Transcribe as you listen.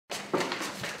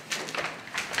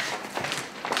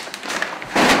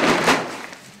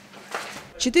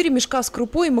4 мешка с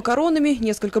крупой и макаронами,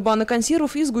 несколько банок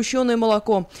консервов и сгущенное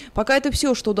молоко. Пока это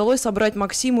все, что удалось собрать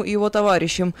Максиму и его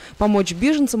товарищам. Помочь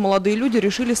беженцам молодые люди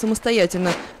решили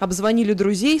самостоятельно. Обзвонили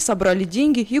друзей, собрали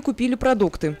деньги и купили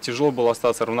продукты. Тяжело было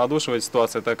остаться равнодушным в этой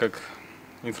ситуации, так как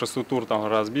инфраструктура там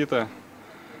разбита.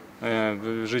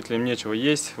 Жителям нечего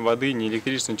есть, воды, ни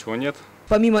электричества, ничего нет.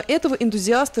 Помимо этого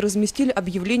энтузиасты разместили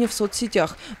объявления в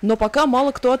соцсетях. Но пока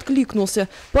мало кто откликнулся.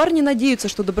 Парни надеются,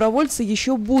 что добровольцы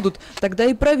еще будут. Тогда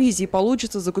и провизии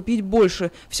получится закупить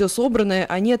больше. Все собранное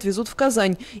они отвезут в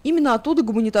Казань. Именно оттуда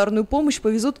гуманитарную помощь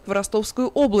повезут в Ростовскую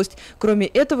область. Кроме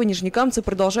этого, нижнекамцы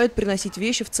продолжают приносить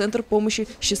вещи в Центр помощи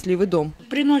 «Счастливый дом».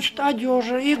 Приносят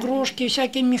одежду, игрушки,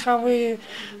 всякие меховые,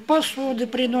 посуды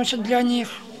приносят для них.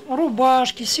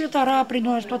 Рубашки, свитера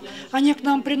приносят. Вот они к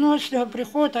нам приносят,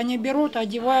 приходят, они берут,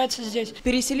 одеваются здесь.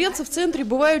 Переселенцы в центре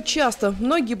бывают часто.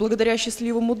 Многие благодаря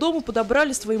 «Счастливому дому»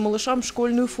 подобрали своим малышам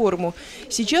школьную форму.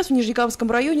 Сейчас в Нижнекамском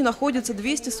районе находится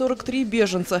 243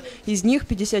 беженца, из них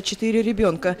 54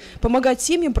 ребенка. Помогать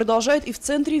семьям продолжают и в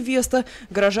центре Веста.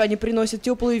 Горожане приносят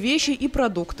теплые вещи и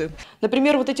продукты.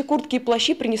 Например, вот эти куртки и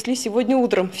плащи принесли сегодня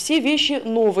утром. Все вещи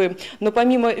новые. Но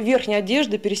помимо верхней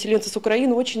одежды, переселенцы с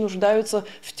Украины очень нуждаются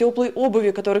в теплой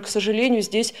обуви, которой, к сожалению,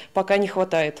 здесь пока не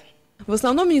хватает. В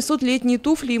основном несут летние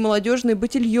туфли и молодежные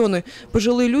ботильоны.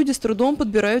 Пожилые люди с трудом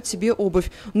подбирают себе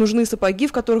обувь. Нужны сапоги,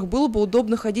 в которых было бы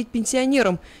удобно ходить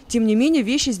пенсионерам. Тем не менее,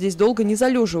 вещи здесь долго не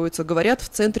залеживаются, говорят в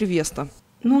центре Веста.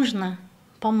 Нужно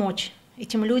помочь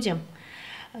этим людям.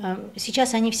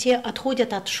 Сейчас они все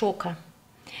отходят от шока,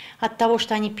 от того,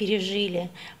 что они пережили.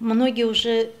 Многие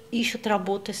уже ищут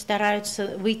работы,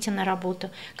 стараются выйти на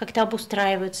работу, как-то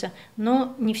обустраиваются,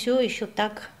 но не все еще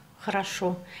так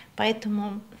хорошо.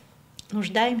 Поэтому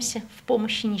нуждаемся в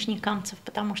помощи нижнекамцев,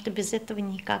 потому что без этого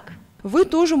никак. Вы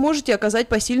тоже можете оказать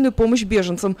посильную помощь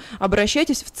беженцам.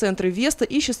 Обращайтесь в центры Веста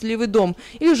и «Счастливый дом».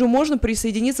 Или же можно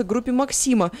присоединиться к группе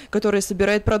Максима, которая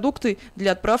собирает продукты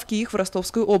для отправки их в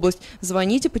Ростовскую область.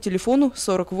 Звоните по телефону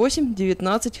 48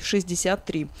 19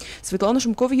 63. Светлана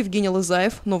Шумкова, Евгений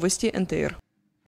Лызаев. Новости НТР.